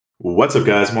What's up,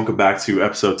 guys? Welcome back to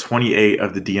episode 28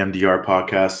 of the DMDR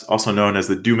podcast, also known as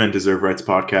the Do Men Deserve Rights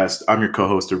podcast. I'm your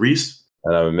co-host, Reese.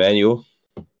 And I'm Immanuel.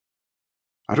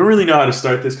 I don't really know how to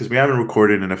start this because we haven't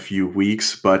recorded in a few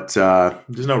weeks, but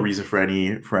there's no reason for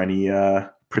any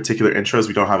particular intros.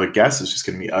 We don't have a guest. It's just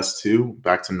going to be us two,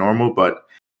 back to normal. But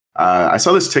I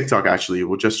saw this TikTok, actually.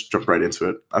 We'll just jump right into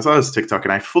it. I saw this TikTok,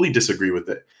 and I fully disagree with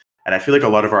it. And I feel like a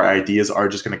lot of our ideas are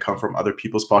just going to come from other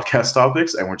people's podcast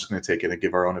topics, and we're just going to take it and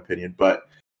give our own opinion. But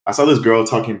I saw this girl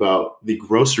talking about the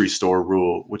grocery store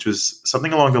rule, which was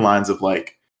something along the lines of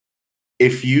like,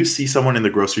 if you see someone in the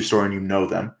grocery store and you know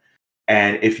them,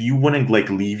 and if you wouldn't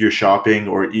like leave your shopping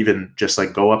or even just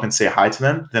like go up and say hi to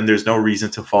them, then there's no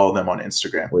reason to follow them on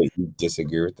Instagram. Wait, you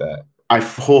disagree with that? I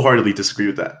wholeheartedly disagree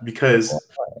with that because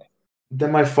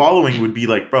then my following would be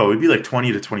like, bro, it'd be like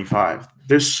 20 to 25.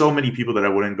 There's so many people that I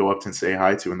wouldn't go up and say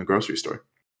hi to in the grocery store.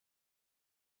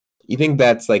 You think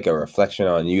that's like a reflection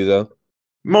on you, though?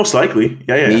 Most likely.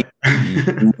 Yeah.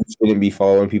 You shouldn't be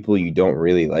following people you don't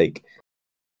really like.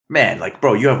 Man, like,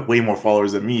 bro, you have way more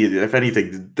followers than me. If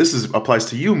anything, this applies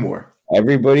to you more.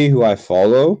 Everybody who I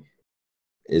follow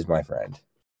is my friend.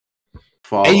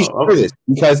 Follow. And you should know this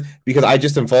because I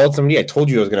just unfollowed somebody. I told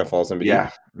you I was going to follow somebody.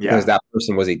 Yeah. Because that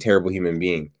person was a terrible human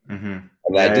being. Mm-hmm.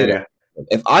 And I did it.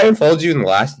 If I unfollowed you in the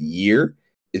last year,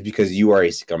 it's because you are a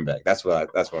scumbag. That's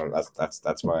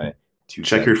my two.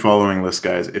 Check your following list,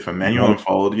 guys. If Immanuel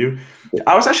unfollowed you,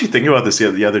 I was actually thinking about this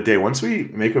the other day. Once we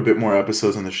make a bit more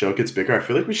episodes and the show gets bigger, I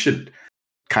feel like we should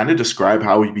kind of describe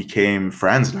how we became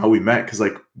friends and how we met. Because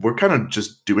like we're kind of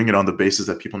just doing it on the basis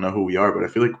that people know who we are. But I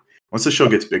feel like once the show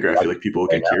gets bigger, I feel like people will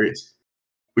get curious.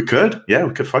 We could. Yeah,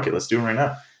 we could. Fuck it. Let's do it right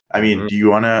now. I mean, do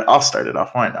you want to? I'll start it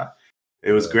off. Why not?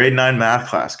 It was grade 9 math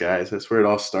class, guys. That's where it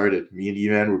all started. Me and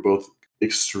Evan were both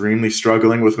extremely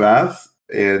struggling with math,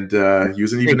 and he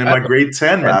wasn't even in my grade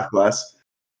 10 math class.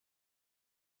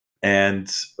 And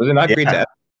was it not grade 10? It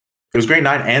was grade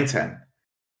 9 and 10.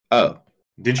 Oh,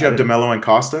 didn't you have DeMello and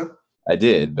Costa? I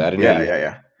did, but I didn't.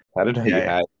 Yeah. How did you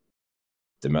have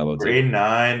DeMello? Grade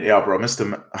 9, yeah, bro. I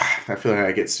feel like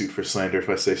I get sued for slander if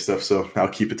I say stuff, so I'll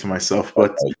keep it to myself.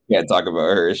 But you can't talk about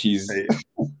her.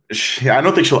 I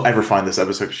don't think she'll ever find this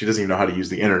episode because she doesn't even know how to use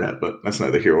the internet, but that's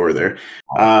neither here or there.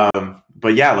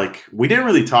 But yeah, like we didn't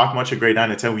really talk much at grade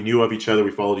 9 and 10. We knew of each other.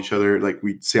 We followed each other. Like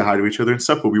we'd say hi to each other and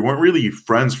stuff, but we weren't really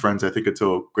friends, I think,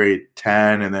 until grade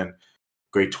 10 and then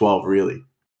grade 12, really.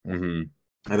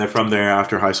 Mm-hmm. And then from there,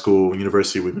 after high school,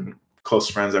 university, we've been close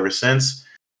friends ever since.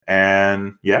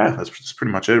 And yeah, that's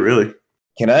pretty much it, really.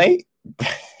 Can I?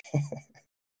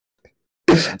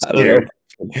 I don't know.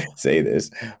 Say this,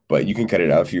 but you can cut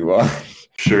it out if you want.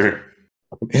 Sure.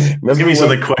 Give me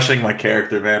something questioning my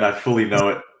character, man. I fully know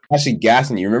it. Actually,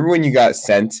 gassing you. Remember when you got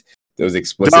sent those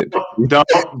explicit? Don't.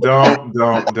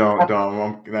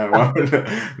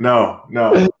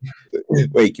 No.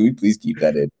 Wait, can we please keep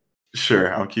that in?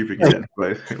 Sure, I'm keeping it in,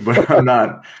 but I'm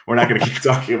not. We're not going to keep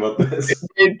talking about this.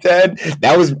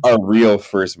 That was a real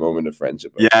first moment of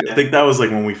friendship. I think that was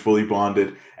like when we fully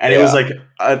bonded, and it was like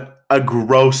a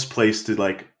gross place to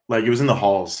like it was in the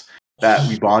halls that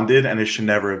we bonded, and it should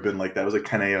never have been like that. It was like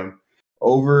 10 a.m.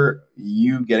 Over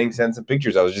you getting sent some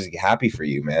pictures. I was just happy for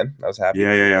you, man. I was happy.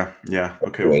 Yeah.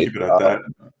 Okay, we'll keep it at that.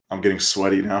 I'm getting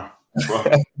sweaty now.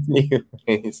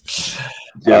 Anyways,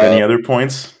 do you have any other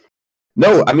points?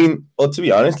 No, I mean, well, to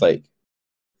be honest, like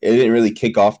it didn't really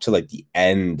kick off to like the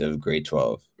end of grade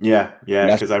 12. Yeah,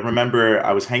 because I remember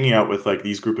I was hanging out with like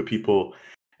these group of people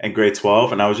in grade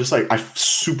 12, and I was just like, I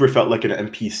super felt like an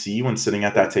NPC when sitting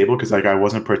at that table because like I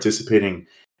wasn't participating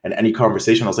in any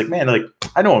conversation. I was like, man, like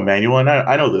I know Immanuel and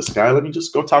I know this guy. Let me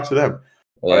just go talk to them.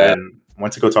 Yeah. And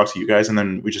went to go talk to you guys, and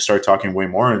then we just started talking way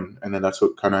more, and then that's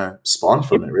what kind of spawned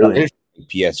from it, really.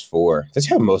 PS4. That's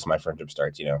how most of my friendship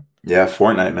starts, you know. Yeah,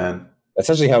 Fortnite, man. That's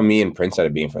actually how me and Prince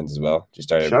started being friends as well.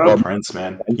 Shout out Prince,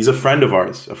 man. He's a friend of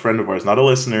ours, not a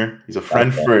listener. He's a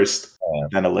friend first,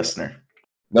 then a listener.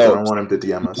 No, I don't want him to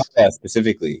DM us. Yeah,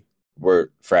 specifically, we're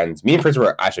friends. Me and Prince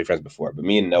were actually friends before, but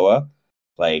me and Noah,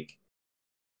 like,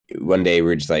 one day we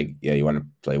were just like, yeah, you want to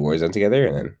play Warzone together?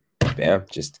 And then, bam,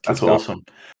 just that's awesome.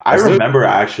 I remember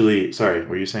actually, sorry,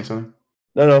 were you saying something?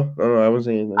 No, I wasn't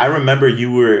saying anything. I remember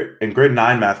you were in grade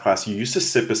 9 math class. You used to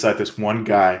sit beside this one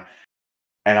guy,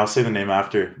 and I'll say the name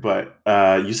after, but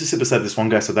you used to sit beside this one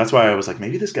guy. So that's why I was like,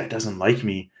 maybe this guy doesn't like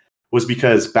me. Was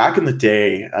because back in the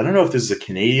day, I don't know if this is a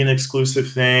Canadian exclusive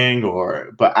thing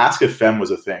but Ask FM was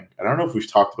a thing. I don't know if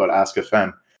we've talked about Ask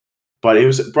FM, but it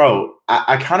was, bro,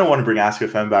 I kind of want to bring Ask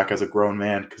FM back as a grown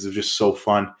man because it was just so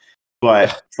fun.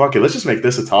 But fuck it, let's just make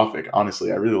this a topic.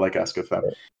 Honestly, I really like Ask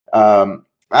FM.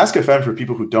 Ask FM, for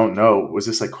people who don't know, was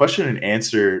this like question and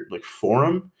answer like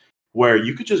forum where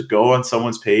you could just go on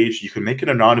someone's page, you could make it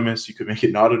anonymous, you could make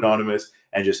it not anonymous,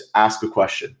 and just ask a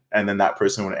question, and then that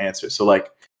person would answer. So like,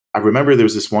 I remember there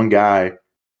was this one guy,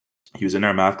 he was in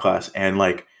our math class, and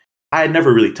like, I had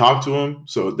never really talked to him,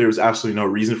 so there was absolutely no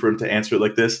reason for him to answer it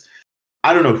like this.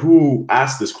 I don't know who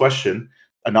asked this question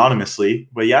anonymously,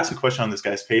 but he asked a question on this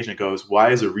guy's page and it goes,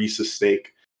 "Why is a Reese a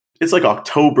snake?" It's like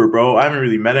October, bro. I haven't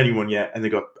really met anyone yet. And they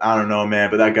go, "I don't know,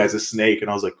 man, but that guy's a snake." And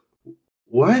I was like,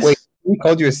 what? Wait, he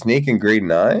called you a snake in grade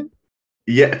 9?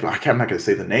 Yeah, I'm not going to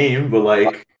say the name, but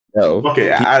like, No. okay,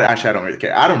 actually, I don't really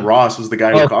care. Adam Ross was the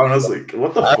guy who called, and I was like,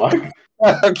 what the fuck?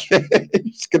 Okay, you're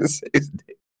just going to say his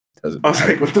name. I was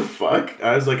like, what the fuck?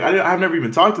 I was like, I've never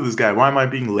even talked to this guy. Why am I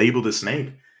being labeled a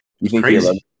snake? You think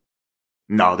crazy.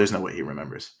 No, there's no way he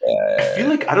remembers. I feel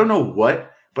like, I don't know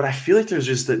what, but I feel like there's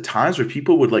just the times where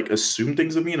people would like assume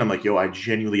things of me, and I'm like, yo, I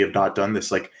genuinely have not done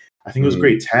this. Like, I think it was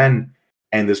grade 10,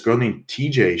 and this girl named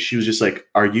TJ, she was just like,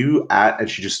 "Are you at?" And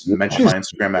she just mentioned my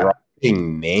Instagram at.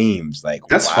 Names like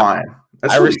that's fine.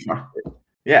 That's really fine.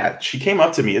 Yeah, she came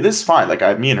up to me. This is fine. Like,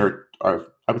 me and her are,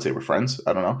 I would say we're friends.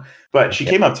 I don't know, but she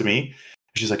came up to me.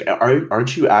 She's like,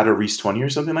 "Aren't you at a Reese 20 or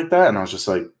something like that?" And I was just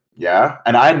like, "Yeah."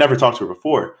 And I had never talked to her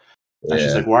before. And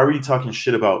she's like, "Why were you talking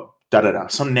shit about da-da-da,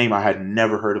 some name I had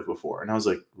never heard of before?" And I was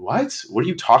like, "What? What are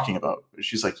you talking about?"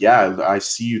 She's like, "Yeah, I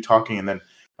see you talking." And then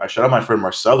I shout out my friend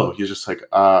Marcelo. He was just like,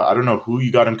 I don't know who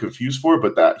you got him confused for,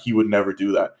 but that he would never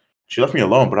do that. She left me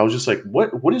alone, but I was just like,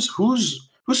 who's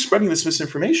spreading this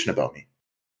misinformation about me?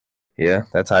 Yeah,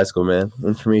 that's high school, man.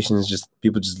 Information is just,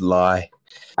 people just lie.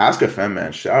 Ask FM,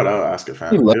 man. Shout out Ask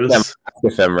FM. It was Ask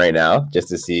FM right now just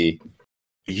to see.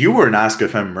 You were an Ask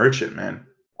FM merchant, man.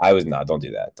 I was not. Don't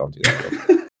do that. Don't do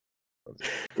that.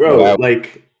 Bro,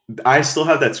 like, I still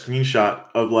have that screenshot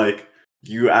of like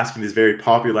you asking this very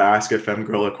popular Ask FM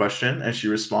girl a question, and she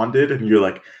responded, and you're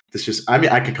like, "This just," I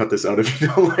mean, I could cut this out if you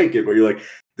don't like it, but you're like,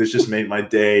 "This just made my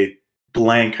day.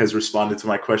 Blank has responded to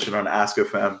my question on Ask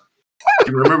FM."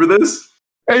 Do you remember this?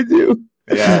 I do.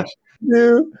 Yeah.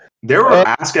 There were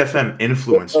Ask FM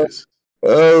influencers.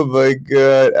 Oh my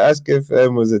god, Ask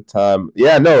FM was a time.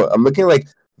 Yeah, no, I'm looking like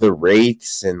the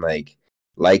rates and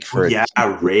like for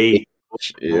rate.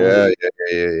 Yeah.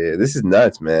 This is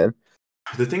nuts, man.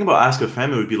 The thing about Ask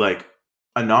FM, it would be like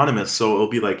anonymous, so it'll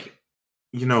be like,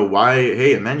 you know, why?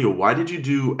 Hey, Immanuel, why did you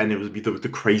do? And it would be the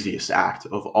craziest act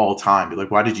of all time. Be like,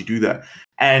 why did you do that?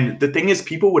 And the thing is,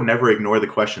 people would never ignore the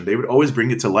question. They would always bring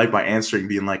it to light by answering,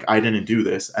 being like, "I didn't do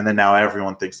this," and then now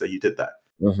everyone thinks that you did that.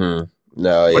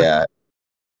 No, yeah.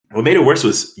 What made it worse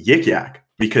was YikYak,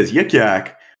 because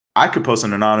YikYak, I could post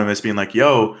an anonymous being like,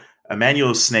 "Yo,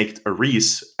 Immanuel snaked a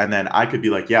Reese," and then I could be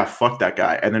like, "Yeah, fuck that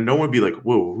guy," and then no one would be like,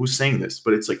 "Whoa, who's saying this?"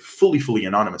 But it's like fully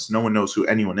anonymous. No one knows who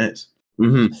anyone is.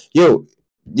 Yo,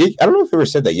 I don't know if we ever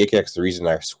said that YikYak's the reason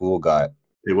our school got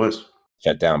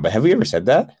shut down, but have we ever said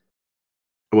that?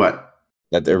 What?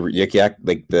 That the YikYak,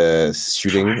 like the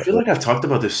shooting? I feel like I've talked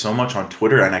about this so much on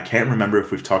Twitter, and I can't remember if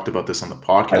we've talked about this on the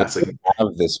podcast. I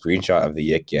have the screenshot of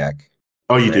the YikYak.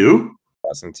 Oh, you do?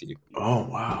 I'll send to you. Oh,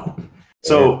 wow.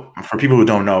 So for people who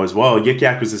don't know as well,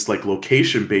 YikYak was this like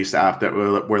location-based app that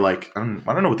were like, I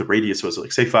don't know what the radius was,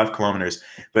 like say 5 kilometers.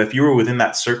 But if you were within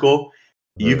that circle,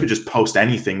 you could just post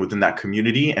anything within that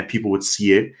community and people would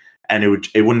see it. And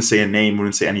it wouldn't say a name,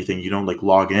 wouldn't say anything. You don't like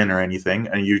log in or anything.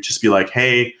 And you'd just be like,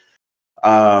 "Hey,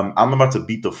 I'm about to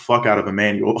beat the fuck out of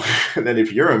Immanuel." And then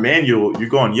if you're Immanuel, you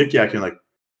go on YikYak and you're like,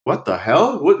 "What the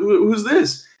hell? Who's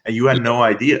this?" And you had no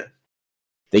idea.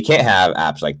 They can't have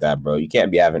apps like that, bro. You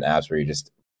can't be having apps where you're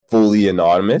just fully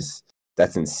anonymous.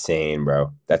 That's insane,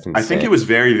 bro. That's insane. I think it was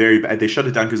very, very bad. They shut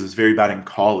it down because it's very bad in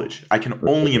college. I can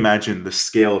only imagine the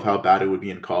scale of how bad it would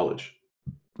be in college.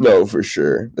 No, for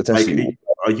sure. That's actually like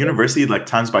a university like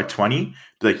times by 20.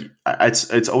 Like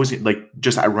it's always like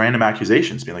just random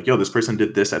accusations being like, "Yo, this person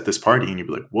did this at this party," and you'd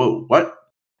be like, "Whoa, what?"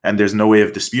 And there's no way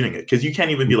of disputing it because you can't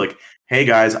even be like, "Hey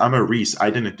guys, I'm a Reese. I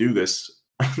didn't do this."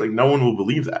 Like no one will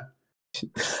believe that.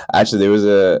 Actually, there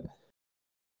was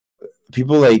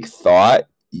people like thought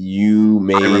you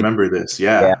made. I remember this.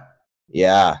 Yeah.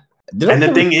 And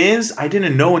the thing is, I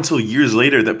didn't know until years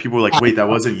later that people were like, "Wait, that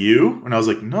wasn't you?" And I was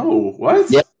like, "No, what?"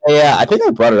 Yeah. I think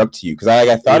I brought it up to you because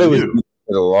I thought it was you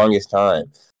for the longest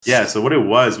time. Yeah. So what it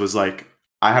was like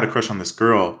I had a crush on this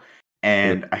girl,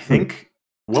 and I think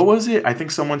what was it? I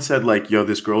think someone said like, "Yo,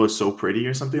 this girl is so pretty"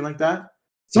 or something like that.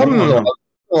 Something along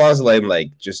the lines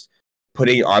like just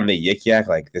putting on the YikYak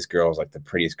like this girl's like the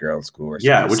prettiest girl in school. Or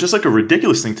yeah, which is like a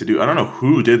ridiculous thing to do. I don't know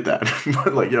who did that,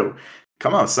 but like, yo,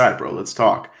 come outside, bro. Let's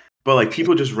talk. But like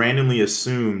people just randomly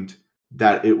assumed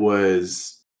that it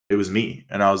was it was me.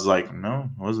 And I was like, no,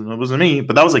 it wasn't me.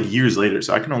 But that was like years later,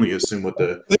 so I can only assume what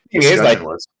the thing discussion is, like,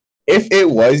 was. if it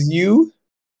was you,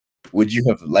 would you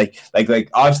have like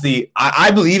obviously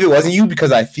I believe it wasn't you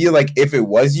because I feel like if it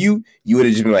was you, you would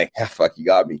have just been like, ah, fuck, you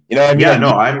got me. You know what I mean? Yeah, Like,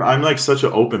 no, I'm like such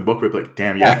an open book with like,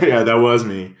 damn, yeah, that was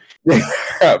me.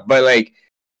 but like,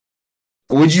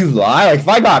 would you lie? Like, if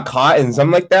I got caught in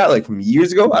something like that, like from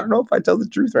years ago, I don't know if I tell the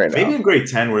truth right now. Maybe in grade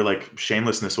 10 where like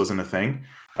shamelessness wasn't a thing.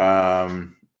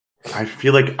 I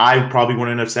feel like I probably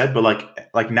wouldn't have said, but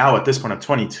like now at this point, I'm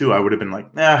 22, I would have been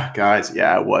like, guys,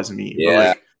 yeah, it was me. Yeah. But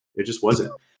like it just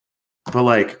wasn't. But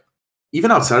like even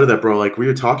outside of that, bro, like we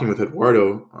were talking with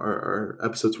Eduardo, our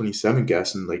episode 27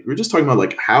 guest, and like we were just talking about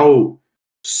like how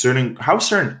certain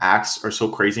acts are so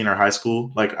crazy in our high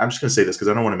school. Like I'm just gonna say this because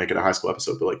I don't want to make it a high school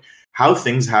episode, but like how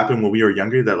things happen when we were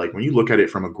younger that like when you look at it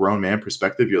from a grown man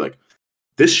perspective, you're like,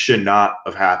 this should not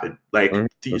have happened. Like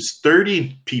these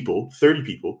 30 people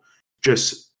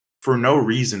just for no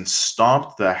reason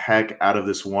stomped the heck out of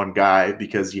this one guy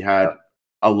because he had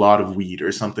a lot of weed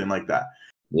or something like that.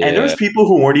 Yeah. And there was people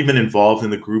who weren't even involved in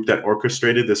the group that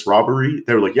orchestrated this robbery.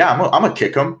 They were like, yeah, I'm gonna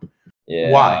kick him.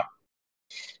 Yeah. Why?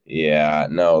 Yeah,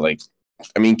 no, like,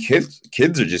 I mean, kids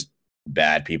are just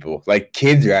bad people. Like,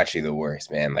 kids are actually the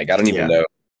worst, man. Like, I don't even know.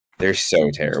 They're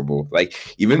so terrible.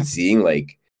 Like, even seeing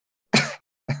like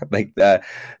like the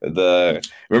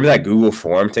remember that Google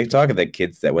form TikTok of the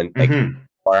kids that went like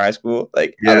our high school?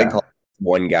 Like, how they call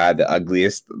one guy the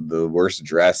ugliest, the worst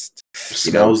dressed,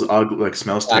 smells ugly, like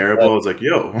smells terrible. It's like,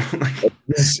 yo,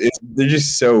 they're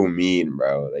just so mean,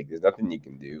 bro. Like, there's nothing you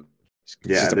can do.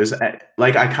 There's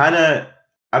like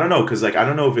I don't know, because like I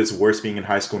don't know if it's worse being in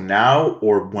high school now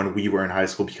or when we were in high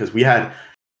school, because we had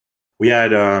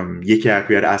YikYak,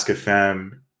 we had Ask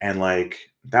FM, and like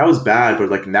that was bad. But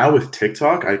like now with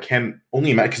TikTok, I can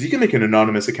only imagine, because you can make an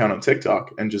anonymous account on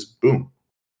TikTok and just boom.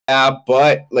 Yeah,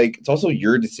 but like it's also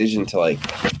your decision to like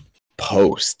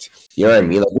post. You know what I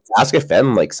mean? Like Ask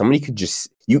FM, like somebody could just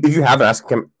if you have an Ask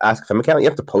FM account, you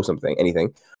have to post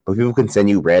anything. But people can send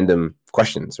you random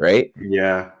questions, right?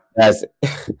 Yeah. As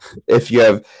if you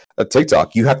have a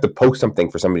TikTok, you have to post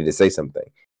something for somebody to say something.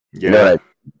 Yeah. You know what I mean?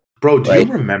 Bro, do you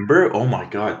remember? Oh my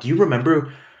God. Do you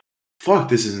remember? Fuck,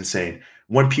 this is insane.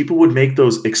 When people would make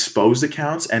those exposed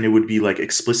accounts and it would be like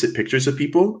explicit pictures of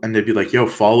people and they'd be like, yo,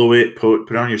 follow it, put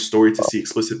it on your story to see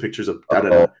explicit pictures of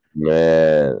da-da-da. Oh,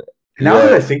 man. Now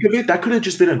that I think of it, that could have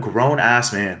just been a grown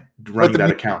ass man running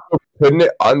that account. Putting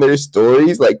it on their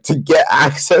stories, like to get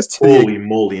access to holy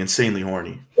moly, insanely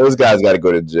horny. Those guys got to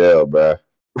go to jail, bro.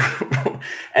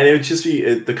 And it would just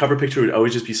be the cover picture would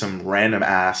always just be some random,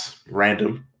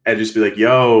 and just be like,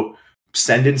 yo,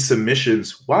 send in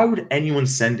submissions. Why would anyone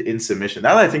send in submission?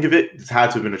 Now that I think of it, it had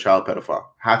to have been a child pedophile.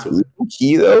 Had to have been.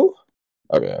 Key though.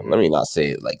 Okay, let me not say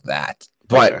it like that.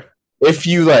 But if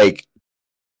you like,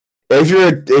 if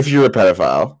you're a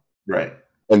pedophile, right,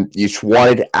 and you just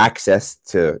wanted access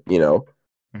to,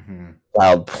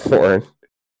 child porn,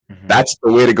 that's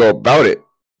the way to go about it.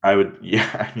 I would,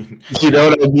 I mean, you know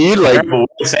what I mean? Like,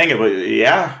 saying it, but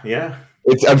yeah.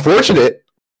 It's unfortunate,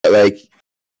 like,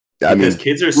 because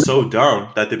kids are so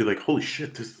dumb that they'd be like, "Holy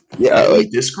shit, this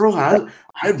girl has."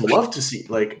 I'd love to see,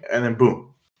 like, and then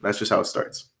boom, that's just how it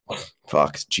starts.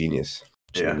 Fox, genius.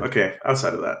 Yeah. Okay.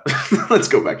 Outside of that, let's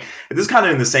go back. This is kind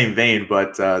of in the same vein,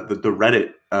 but the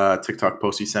Reddit TikTok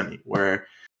post you sent me, where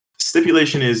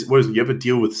stipulation is, you have a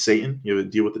deal with Satan, you have a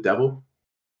deal with the devil.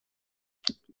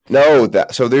 No,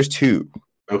 so there's two.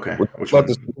 Okay. Which one?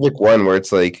 The specific one where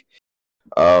it's like,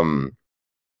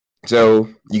 so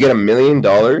you get $1 million,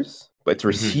 but to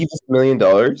receive this $1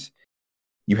 million,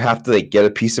 you have to like get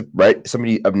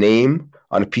a name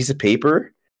on a piece of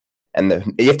paper,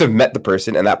 and you have to have met the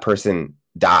person, and that person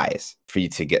dies for you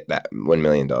to get that $1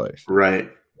 million. Right.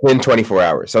 In 24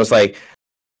 hours. So it's like,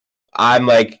 I'm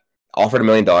like offered $1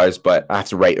 million, but I have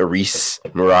to write Aris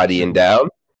Muradian down.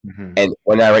 And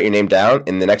when I write your name down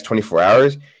in the next 24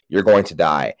 hours, you're going to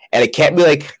die. And it can't be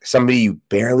like somebody you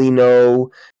barely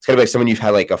know. It's gotta be like someone you've had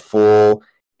like a full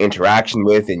interaction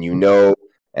with, and and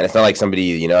it's not like somebody,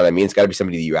 you know what I mean? It's gotta be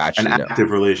somebody that you actually know. An active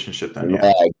relationship then.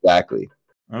 Yeah, exactly.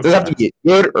 Okay. It doesn't have to be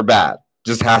good or bad.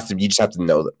 You just have to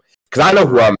know them. Because I know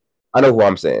who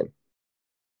I'm saying.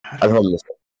 I know who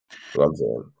I'm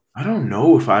saying. I don't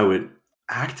know if I would.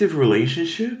 Active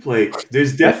relationship, like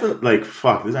there's definitely like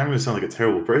fuck this, I'm gonna sound like a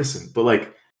terrible person, but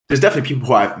like there's definitely people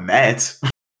who I've met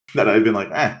that I've been like,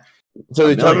 so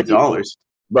they tell me $1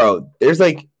 bro, there's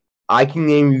like, I can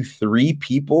name you 3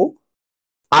 people.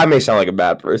 I may sound like a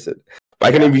bad person, but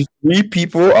I can name you 3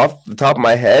 people off the top of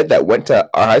my head that went to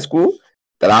our high school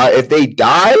that if they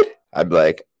died, I'd be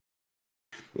like,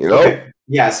 Okay.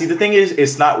 Yeah, see, the thing is,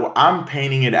 it's not. I'm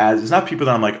painting it as it's not people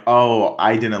that I'm like, oh,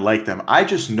 I didn't like them. I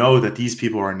just know that these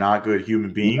people are not good human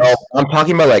No, beings. I'm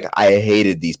talking about like I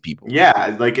hated these people.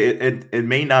 Yeah, like it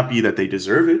may not be that they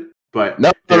deserve it, but No,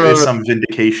 no, there no, is no. some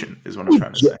vindication, is what I'm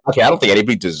trying to say. Okay, I don't think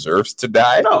anybody deserves to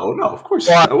die. No, no, of course.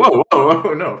 But, Whoa,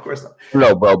 no, of course not.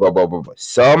 no, bro.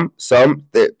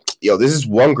 Yo, this is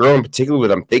one girl in particular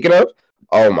that I'm thinking of.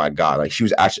 Oh my god, like she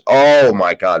was actually. Oh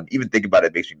my god, even think about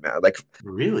it makes me mad. Like,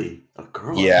 Really, a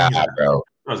girl? I was yeah, thinking that bro.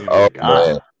 I was gonna be Oh a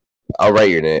guy. man, I'll write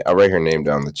your name. I'll write her name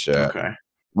down in the chat. Okay. Yeah,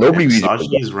 Nobody really.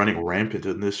 misogyny is running rampant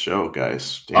in this show,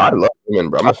 guys. I Damn. love women,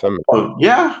 bro. I'm a feminist. Oh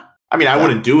yeah. I mean, I Yeah,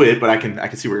 wouldn't do it, but I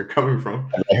can see where you're coming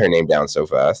from. I write her name down so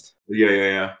fast.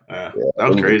 Yeah. Yeah, That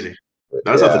was crazy.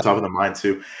 That was at the yeah. top of the mind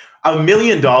too. $1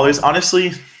 million,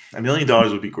 honestly, $1 million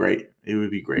would be great. It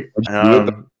would be great. Would you do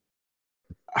it?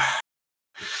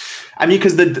 I mean,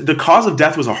 because the cause of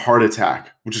death was a heart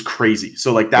attack, which is crazy.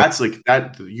 So that's like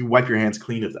that. You wipe your hands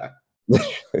clean of that.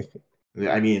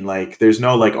 I mean, like, there's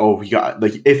no like, oh, we got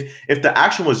like if the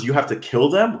action was you have to kill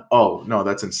them. Oh no,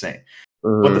 that's insane.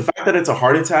 But the fact that it's a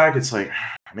heart attack, it's like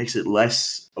makes it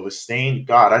less of a stain.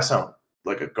 God, I sound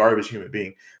like a garbage human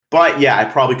being. But yeah, I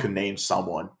probably could name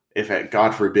someone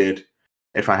God forbid,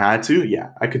 if I had to.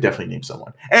 Yeah, I could definitely name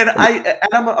someone. And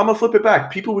I'm gonna flip it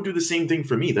back. People would do the same thing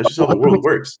for me. That's just how the world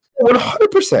works.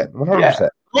 100%. 100%.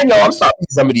 I know I'm stopping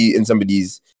somebody in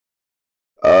somebody's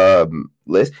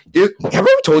list. Dude, have I ever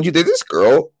told you there's this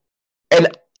girl, and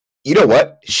you know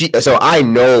what? So I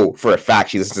know for a fact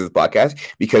she listens to this podcast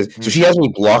because so she has me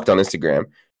blocked on Instagram.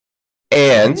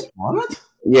 And what?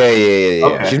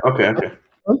 Yeah. Okay.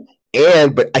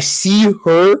 But I see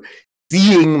her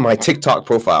seeing my TikTok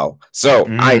profile. So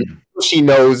I know she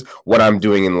knows what I'm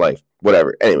doing in life.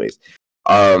 Whatever. Anyways.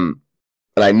 And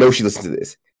I know she listens to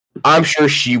this. I'm sure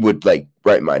she would like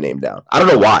write my name down. I don't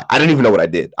know why. I don't even know what I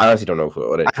did. I honestly don't know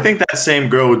what I did. I think that same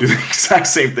girl would do the exact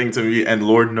same thing to me, and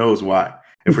Lord knows why.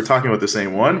 If we're talking about the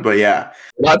same one, but yeah.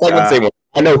 We're not talking about the same one.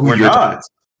 I know who you're talking about.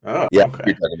 Oh, yeah, okay.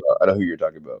 you're talking about. I know who you're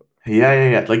talking about.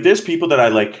 Yeah. Like there's people that I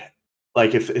like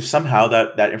if somehow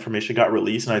that information got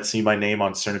released and I'd see my name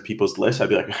on certain people's lists, I'd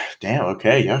be like, damn,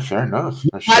 okay, yeah, fair enough.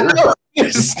 Sure.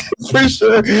 For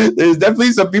sure. There's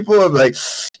definitely some people I'm like,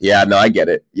 yeah, no, I get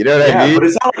it. You know what I mean? But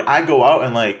it's not like I go out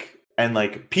and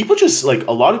like people just like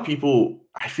a lot of people.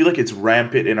 I feel like it's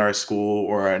rampant in our school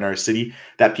or in our city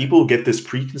that people get this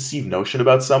preconceived notion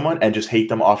about someone and just hate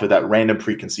them off of that random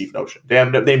preconceived notion.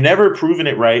 They've never proven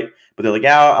it right, but they're like,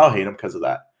 yeah, I'll hate them because of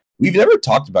that. We've never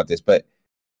talked about this, but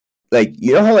like,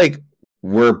 you know how like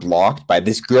we're blocked by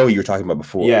this girl you were talking about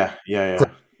before? Yeah.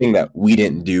 Thing that we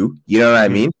didn't do. You know what I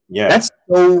mean? Yeah. That's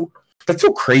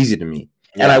so crazy to me.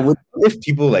 Yeah. And I would if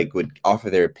people like would offer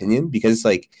their opinion because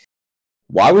like,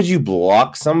 why would you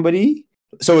block somebody?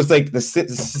 So it's like the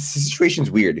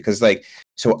situation's weird because like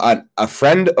so a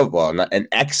friend of not an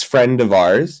ex-friend of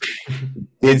ours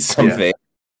did something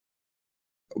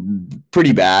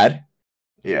pretty bad.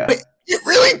 Yeah. But it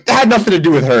really had nothing to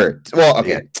do with her. Well,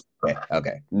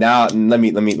 okay. Now let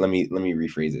me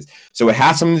rephrase this. So it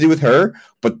has something to do with her,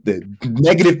 but the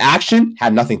negative action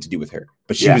had nothing to do with her.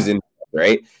 But she was in,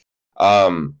 right?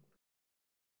 And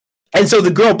so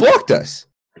the girl blocked us.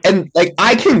 And like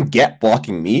I can get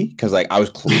blocking me because like I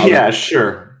was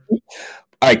sure.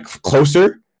 Like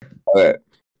closer.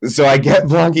 So I get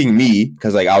blocking me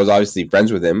because like I was obviously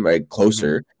friends with him, right?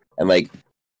 Closer. And like,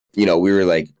 you know, we were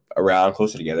like around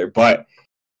closer together. But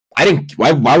I didn't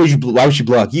why would she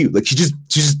block you? Like she's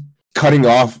just cutting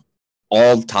off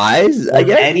all ties, I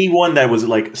guess. Anyone that was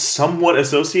like somewhat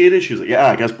associated, she was like, yeah,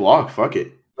 I guess block, fuck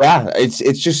it. Yeah, it's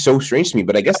just so strange to me,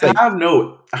 but I guess like I have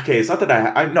no it's not that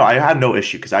I have no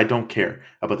issue because I don't care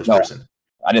about this person.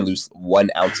 I didn't lose 1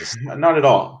 ounce of not at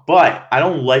all. But I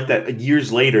don't like that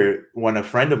years later when a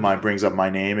friend of mine brings up my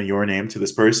name and your name to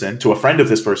this person, to a friend of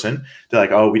this person, they're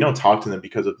like, oh, we don't talk to them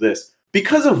because of this.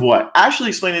 Because of what? Actually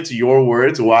explain it to your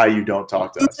words why you don't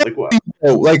talk to us. Like what?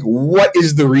 Like what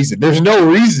is the reason? There's no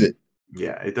reason.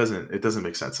 Yeah, it doesn't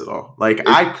make sense at all. Like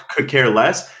I could care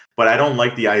less, but I don't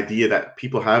like the idea that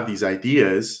people have these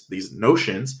ideas, these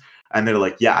notions, and they're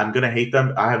like, yeah, I'm going to hate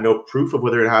them. I have no proof of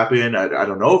whether it happened. I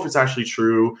don't know if it's actually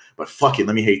true, but fuck it,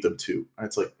 let me hate them too. And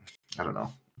it's like, I don't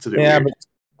know. It's a bit weird. But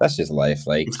that's just life.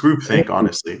 Like it's groupthink,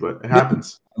 honestly, but it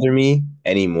happens. It doesn't bother me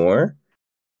anymore.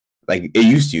 Like it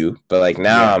used to, but like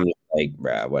now I'm just like,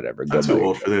 bruh, whatever. I'm too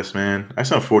old for this, man. I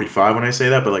sound 45 when I say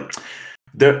that, but like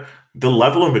the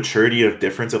level of maturity of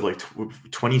difference of like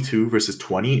 22 versus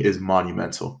 20 is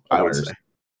monumental, I would say.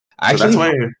 Actually, so that's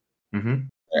why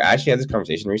I actually had this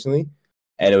conversation recently,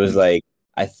 and it was like,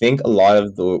 I think a lot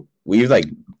of the we've like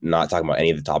not talking about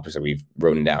any of the topics that we've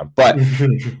written down, but it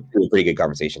was a pretty good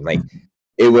conversation. Like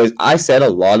I said a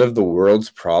lot of the world's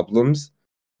problems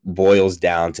boils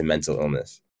down to mental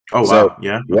illness. Oh, So wow.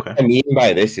 Yeah. what Okay. I mean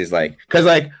by this is like, because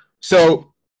like,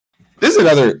 so this is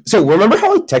another. So remember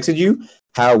how I texted you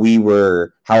how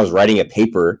I was writing a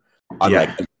paper on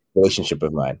like a relationship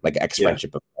of mine, like ex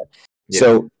friendship of mine. Yeah.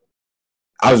 So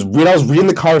when I was reading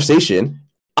the conversation,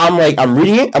 I'm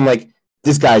reading it. I'm like,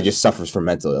 this guy just suffers from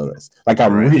mental illness. Like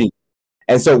I'm reading,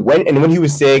 and so when he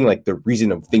was saying like the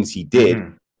reason of things he did,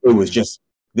 it was just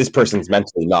this person's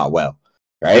mentally not well.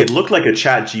 Right? It looked like a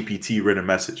Chat GPT written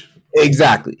message.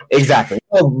 Exactly.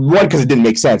 Well, one, because it didn't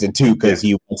make sense, and two, because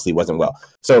he mentally wasn't well.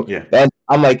 So then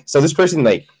I'm like, so this person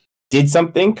like did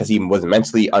something because he was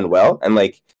mentally unwell, and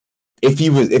like if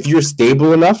you're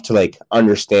stable enough to like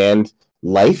understand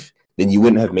life, then you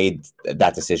wouldn't have made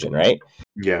that decision, right?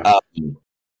 Yeah.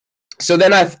 So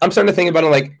then I'm starting to think about it,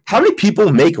 like how many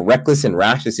people make reckless and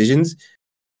rash decisions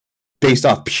based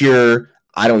off pure,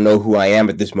 I don't know who I am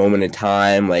at this moment in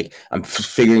time. Like I'm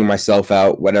figuring myself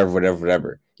out,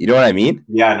 whatever. You know what I mean?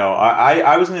 Yeah, no,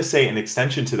 I was going to say an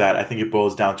extension to that. I think it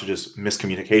boils down to just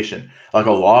miscommunication. Like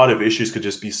a lot of issues could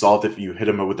just be solved if you hit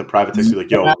them with the private text, be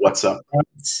like, yo, what's up?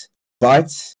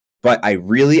 But I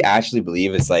really actually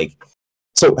believe it's like,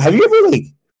 so have you ever like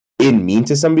been mean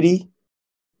to somebody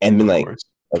and been like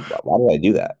why did I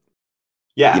do that?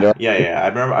 Yeah, you know? Yeah. I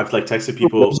remember I've like texted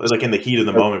people like in the heat of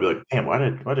the moment, be like, damn, why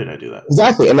did I do that?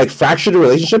 Exactly. And like fractured a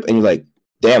relationship, and you're like,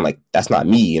 damn, like that's not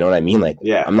me. You know what I mean? Like,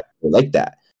 I'm not like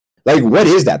that. Like, what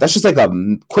is that? That's just like a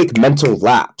quick mental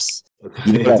lapse.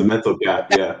 You know, it's a mental gap.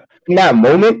 Yeah. In that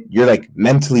moment, you're like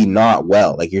mentally not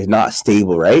well. Like you're not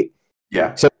stable, right?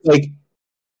 Yeah. So like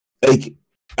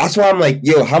that's why I'm like,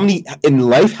 yo, how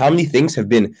many things have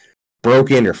been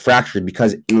broken or fractured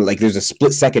because like there's a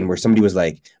split second where somebody was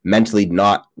like mentally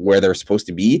not where they're supposed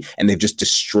to be, and they've just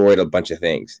destroyed a bunch of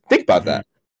things. Think about that,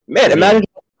 man. Imagine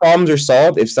if problems are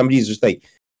solved if somebody's just like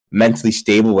mentally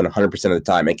stable 100% of the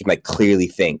time and can like clearly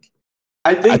think.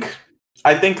 I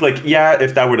think like, yeah,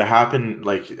 if that were to happen,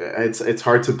 like it's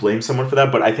hard to blame someone for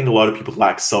that, but I think a lot of people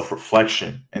lack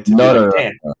self-reflection and to no.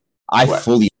 I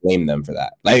fully blame them for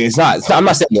that. Like it's not I'm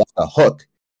not saying that's a hook.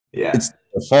 Yeah, it's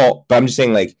their fault, but I'm just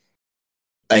saying like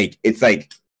it's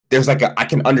like there's like I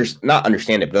can not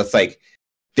understand it, but it's like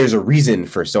there's a reason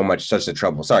for such a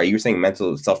trouble. Sorry, you were saying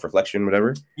mental self-reflection,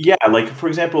 whatever. Yeah, like for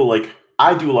example, like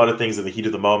I do a lot of things in the heat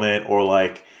of the moment, or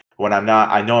like when I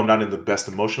know I'm not in the best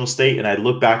emotional state, and I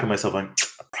look back at myself like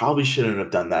I probably shouldn't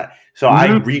have done that. So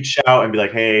I reach out and be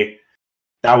like, hey,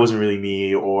 that wasn't really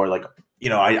me, or like, you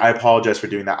know, I apologize for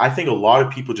doing that. I think a lot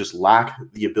of people just lack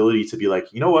the ability to be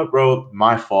like, you know what, bro,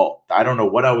 my fault. I don't know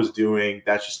what I was doing.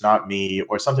 That's just not me,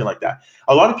 or something like that.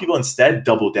 A lot of people instead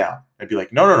double down and be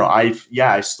like, no.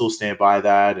 I still stand by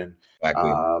that. And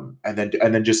and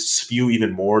then just spew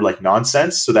even more like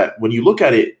nonsense, so that when you look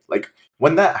at it, like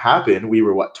when that happened, we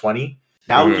were what, 20?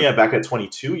 Now looking at back at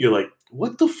 22, you're like,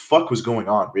 what the fuck was going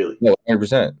on, really? No,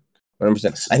 100%.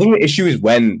 I think the issue is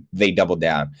when they double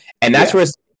down, and that's where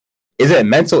is it a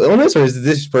mental illness, or is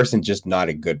this person just not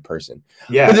a good person?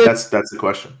 Yeah, then, that's the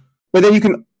question. But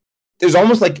then there's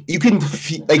almost like you can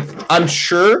like I'm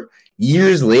sure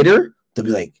years later they'll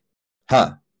be like,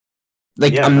 huh,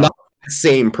 like I'm not the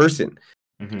same person.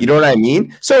 You know what I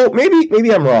mean? So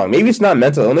maybe I'm wrong. Maybe it's not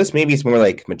mental illness. Maybe it's more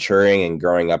like maturing and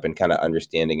growing up and kind of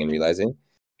understanding and realizing.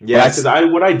 Yeah, because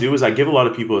what I do is I give a lot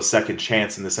of people a second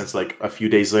chance, in the sense like a few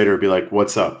days later, be like,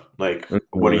 what's up? Like,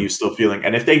 what are you still feeling?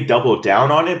 And if they double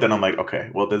down on it, then I'm like,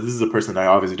 okay, well, this is a person that I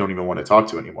obviously don't even want to talk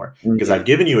to anymore, because I've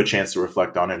given you a chance to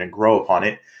reflect on it and grow upon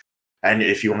it. And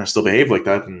if you want to still behave like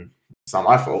that, then it's not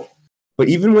my fault. But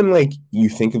even when like you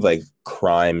think of like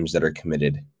crimes that are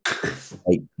committed,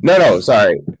 like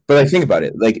sorry, but like think about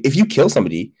it. Like if you kill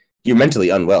somebody, you're mentally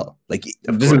unwell. Like it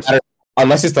doesn't matter.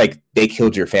 Unless it's like they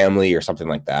killed your family or something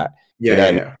like that.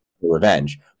 Yeah.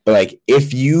 Revenge. But like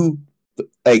if you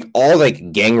like all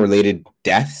like gang related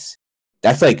deaths,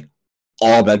 that's like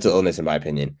all mental illness in my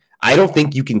opinion. I don't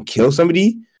think you can kill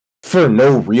somebody for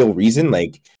no real reason,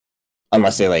 like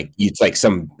unless they like it's like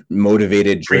some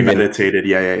motivated, premeditated.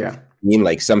 Yeah. I mean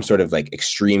like some sort of like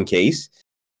extreme case.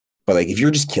 But like if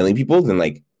you're just killing people, then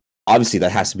like obviously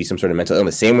that has to be some sort of mental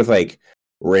illness. Same with like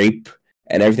rape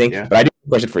and everything. Yeah. But I do have a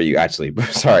question for you, actually.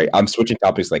 Sorry, I'm switching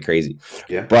topics like crazy.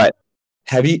 Yeah. But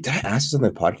did I ask this on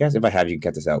the podcast? If I have, you can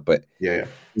cut this out. But yeah.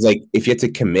 It's like if you had to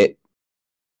commit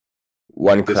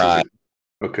one crime.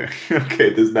 Okay.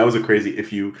 That was a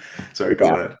crazy. Sorry, go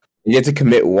ahead. You had to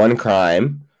commit one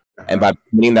crime, and by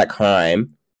committing that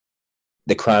crime,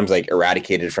 the crime's like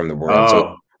eradicated from the world.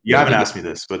 Oh, you haven't asked me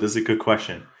this, but this is a good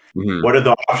question. Mhm. What are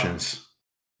the options?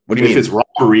 What do you If mean? it's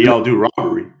robbery, I'll do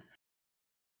robbery.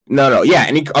 No, yeah,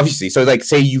 and obviously, so like,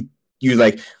 say you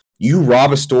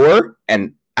rob a store,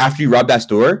 and after you rob that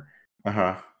store,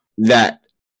 Uh-huh. that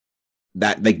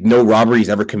like no robbery is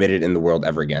ever committed in the world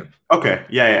ever again. Okay.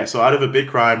 Yeah. So out of a big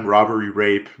crime, robbery,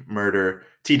 rape, murder,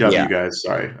 Yeah, TW guys,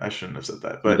 sorry, I shouldn't have said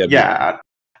that. But EW. yeah,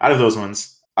 out of those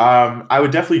ones, I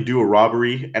would definitely do a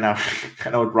robbery, and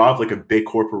and I would rob like a big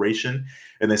corporation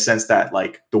in the sense that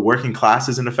like the working class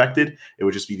isn't affected. It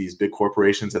would just be these big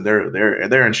corporations, and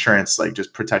their insurance like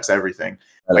just protects everything.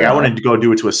 I Like don't I know. wanted to go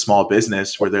do it to a small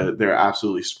business where they're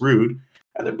absolutely screwed,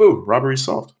 and then boom, robbery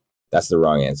solved. That's the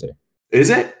wrong answer. Is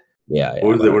it? Yeah.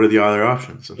 What are the other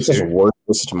options? I'm It's just scared. worse.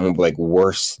 It's such a like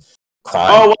worse crime.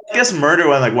 Oh, well, I guess murder.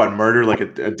 Like what? Murder like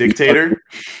a dictator?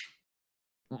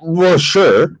 Well,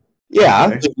 sure. Yeah,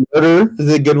 Okay. murder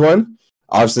is a good one.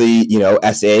 Obviously,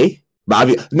 SA.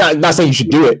 But not saying you should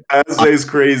do it. That is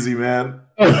crazy, man.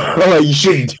 You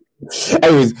shouldn't.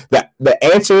 Anyways, the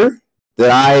answer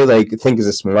that I like think is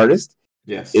the smartest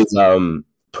Yes. is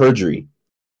perjury.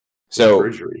 What's So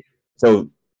perjury?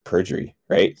 perjury,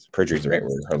 right? Perjury is the right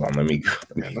word. Hold on, let me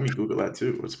Let me Google that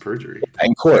too. What's perjury?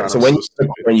 in court. God, So I'm so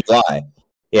stupid. when you lie,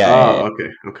 yeah. Oh,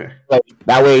 okay. Like,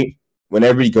 that way, when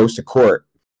everybody goes to court,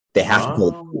 they have to tell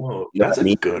the truth. Oh, You know that's what I a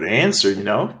mean? good answer,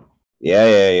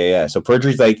 Yeah. So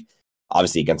perjury is like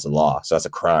obviously against the law, so that's a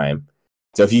crime.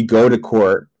 So if you go to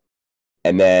court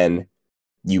and then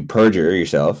you perjure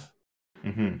yourself,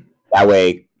 Mm-hmm. that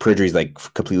way perjury is like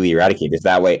completely eradicated.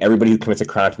 That way, everybody who commits a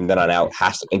crime from then on out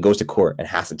and goes to court and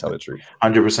has to tell the truth.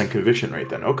 100% conviction rate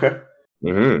then. Okay.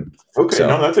 Mm-hmm. Okay, So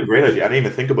no, that's a great idea. I didn't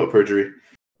even think about perjury.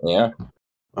 yeah,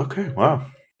 Okay, wow.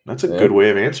 That's a yeah. good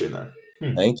way of answering that.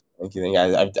 Thank you.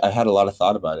 I've had a lot of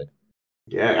thought about it.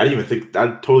 Yeah, I didn't even think. I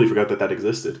totally forgot that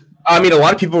existed. I mean, a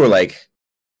lot of people were like,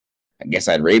 "I guess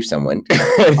I'd rape someone."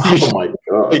 Oh my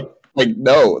god. Like,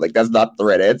 no, like that's not the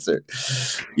right answer.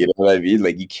 You know what I mean?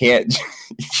 Like, you can't.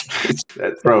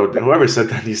 Bro, whoever said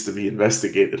that needs to be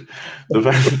investigated. The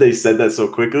fact that they said that so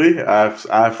quickly, I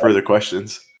have further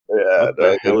questions. Yeah, What the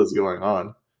no, hell is going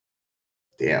on?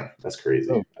 Damn, that's crazy.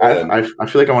 oh, man. I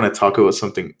feel like I want to talk about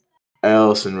something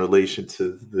else in relation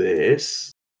to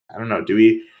this. I don't know. Do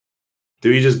we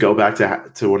just go back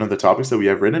to one of the topics that we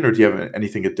have written, or do you have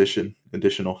anything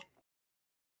additional?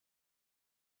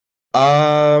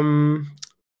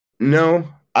 No,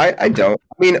 I Okay. don't.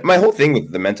 I mean, my whole thing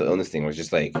with the mental illness thing was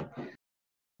just like,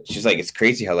 it's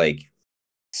crazy how like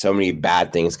so many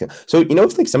bad things can. So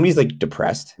if like somebody's like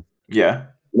depressed, Yeah,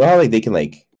 you know how like they can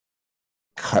like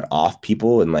cut off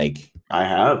people and like, I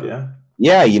have. Yeah.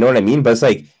 yeah, you know what I mean. But it's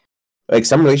like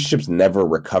some relationships never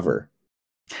recover.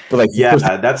 But like you're Yeah,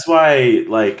 supposed to, that's why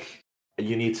like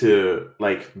you need to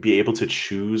like be able to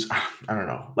choose. I don't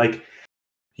know. Like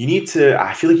you need to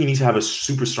I feel like you need to have a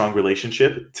super strong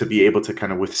relationship to be able to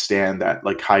kind of withstand that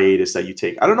like hiatus that you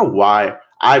take. I don't know why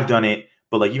I've done it,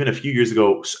 but like even a few years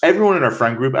ago, everyone in our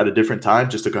friend group at a different time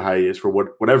just took a hiatus for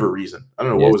whatever reason. I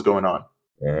don't know yeah, what was going on.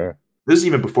 yeah, This is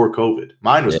even before COVID.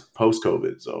 Mine was yeah, post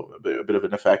COVID, so a bit of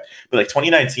an effect. But like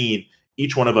 2019,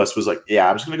 each one of us was like, "Yeah,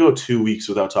 I'm just gonna go 2 weeks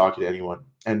without talking to anyone,"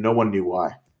 and no one knew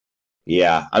why.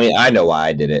 yeah. I mean, I know why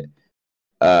I did it.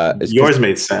 It's because Yours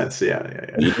made sense. Yeah.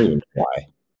 you don't even know why.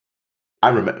 I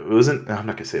remember. It wasn't. I'm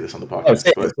not gonna say this on the Oh, podcast,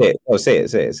 say but it, say it. Oh, say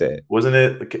it. wasn't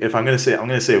it? Like, if I'm gonna say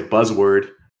a buzzword,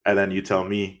 and then you tell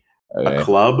me a Okay.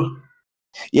 club.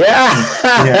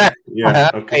 Yeah.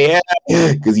 Yeah. Okay.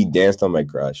 Yeah. Because he danced on my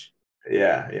crush.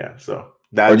 Yeah. So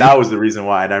Or that was the reason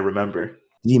why, and I remember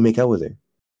did he make out with her?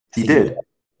 I he think he did. did.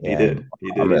 He Yeah. did. He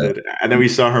I'm did. He gonna, did. And then we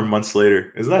saw her months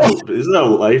later. Isn't that how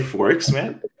life works,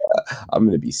 man? I'm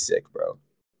gonna be sick, bro.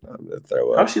 I'm gonna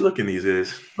throw up. How's she looking these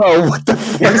days? Oh, what the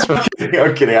fuck?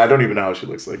 I'm kidding. I don't even know how she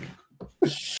looks like.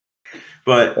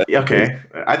 But okay,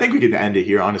 I think we can end it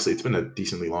here. Honestly, it's been a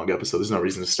decently long episode. There's no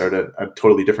reason to start a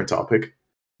totally different topic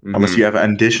unless you have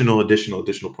an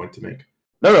additional point to make.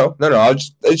 No.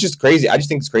 It's just crazy. I just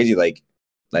think it's crazy. Like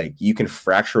you can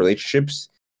fracture relationships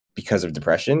because of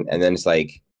depression, and then it's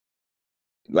like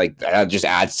that just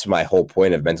adds to my whole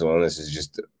point of mental illness is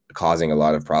just causing a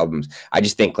lot of problems. I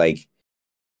just think like,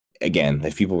 again,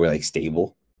 if people were like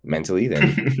stable mentally,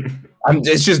 then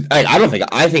it's just I don't think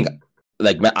I think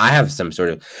like I have some sort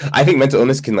of I think mental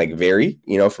illness can like vary,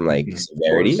 from like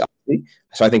severity, obviously.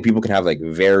 So I think people can have like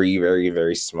very, very,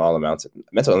 very small amounts of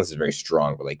mental illness is very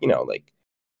strong, but like like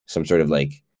some sort of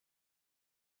like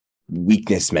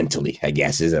weakness mentally, I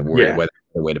guess is a word, Yeah. whether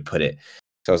a way to put it.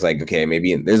 So I was like, okay,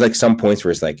 maybe there's like some points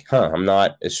where it's like, I'm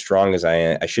not as strong as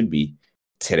I should be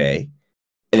today,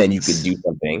 and then you could do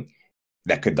something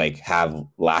that could like have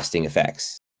lasting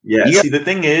effects. Yeah. You got See, the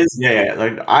thing is,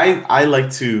 like I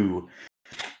like to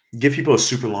give people a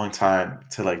super long time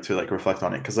to reflect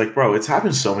on it, because like, bro, it's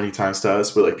happened so many times to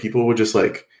us where like people would just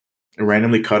like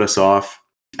randomly cut us off,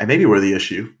 and maybe we're the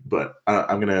issue, but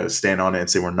I'm gonna stand on it and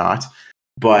say we're not.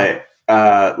 But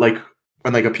like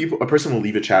when like a person will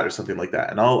leave a chat or something like that,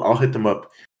 and I'll hit them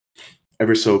up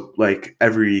every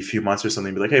few months or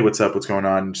something, be like, hey, what's up, what's going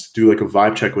on, just do like a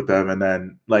vibe check with them, and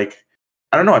then like,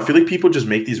 I don't know, I feel like people just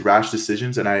make these rash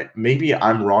decisions, and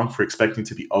I'm wrong for expecting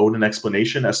to be owed an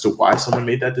explanation as to why someone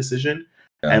made that decision.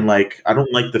 yeah. And like, I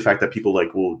don't like the fact that people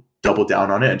like will double down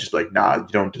on it and just be like, nah, you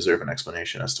don't deserve an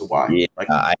explanation as to why. Yeah, Like,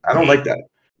 I I don't hate. like that.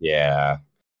 Yeah.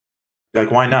 Like,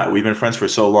 why not? We've been friends for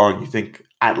so long. You think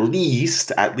at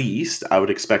least I would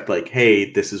expect like,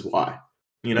 hey, this is why,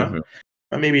 you know? Mhm.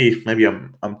 Maybe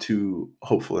I'm too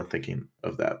hopeful in thinking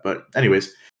of that. But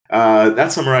anyways,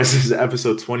 that summarizes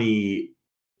episode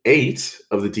 28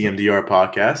 of the DMDR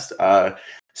podcast.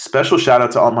 Special shout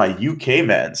out to all my UK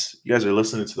mans. You guys are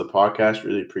listening to the podcast.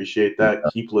 Really appreciate that.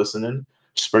 Keep listening.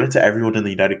 Spread it to everyone in the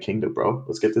United Kingdom, bro.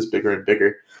 Let's get this bigger and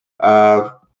bigger.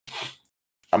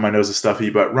 My nose is stuffy,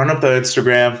 but run up the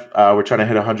Instagram. We're trying to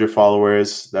hit 100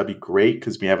 followers. That'd be great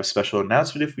because we have a special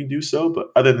announcement if we do so.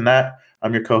 But other than that,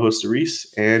 I'm your co-host,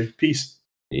 Reese, and peace.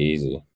 Easy.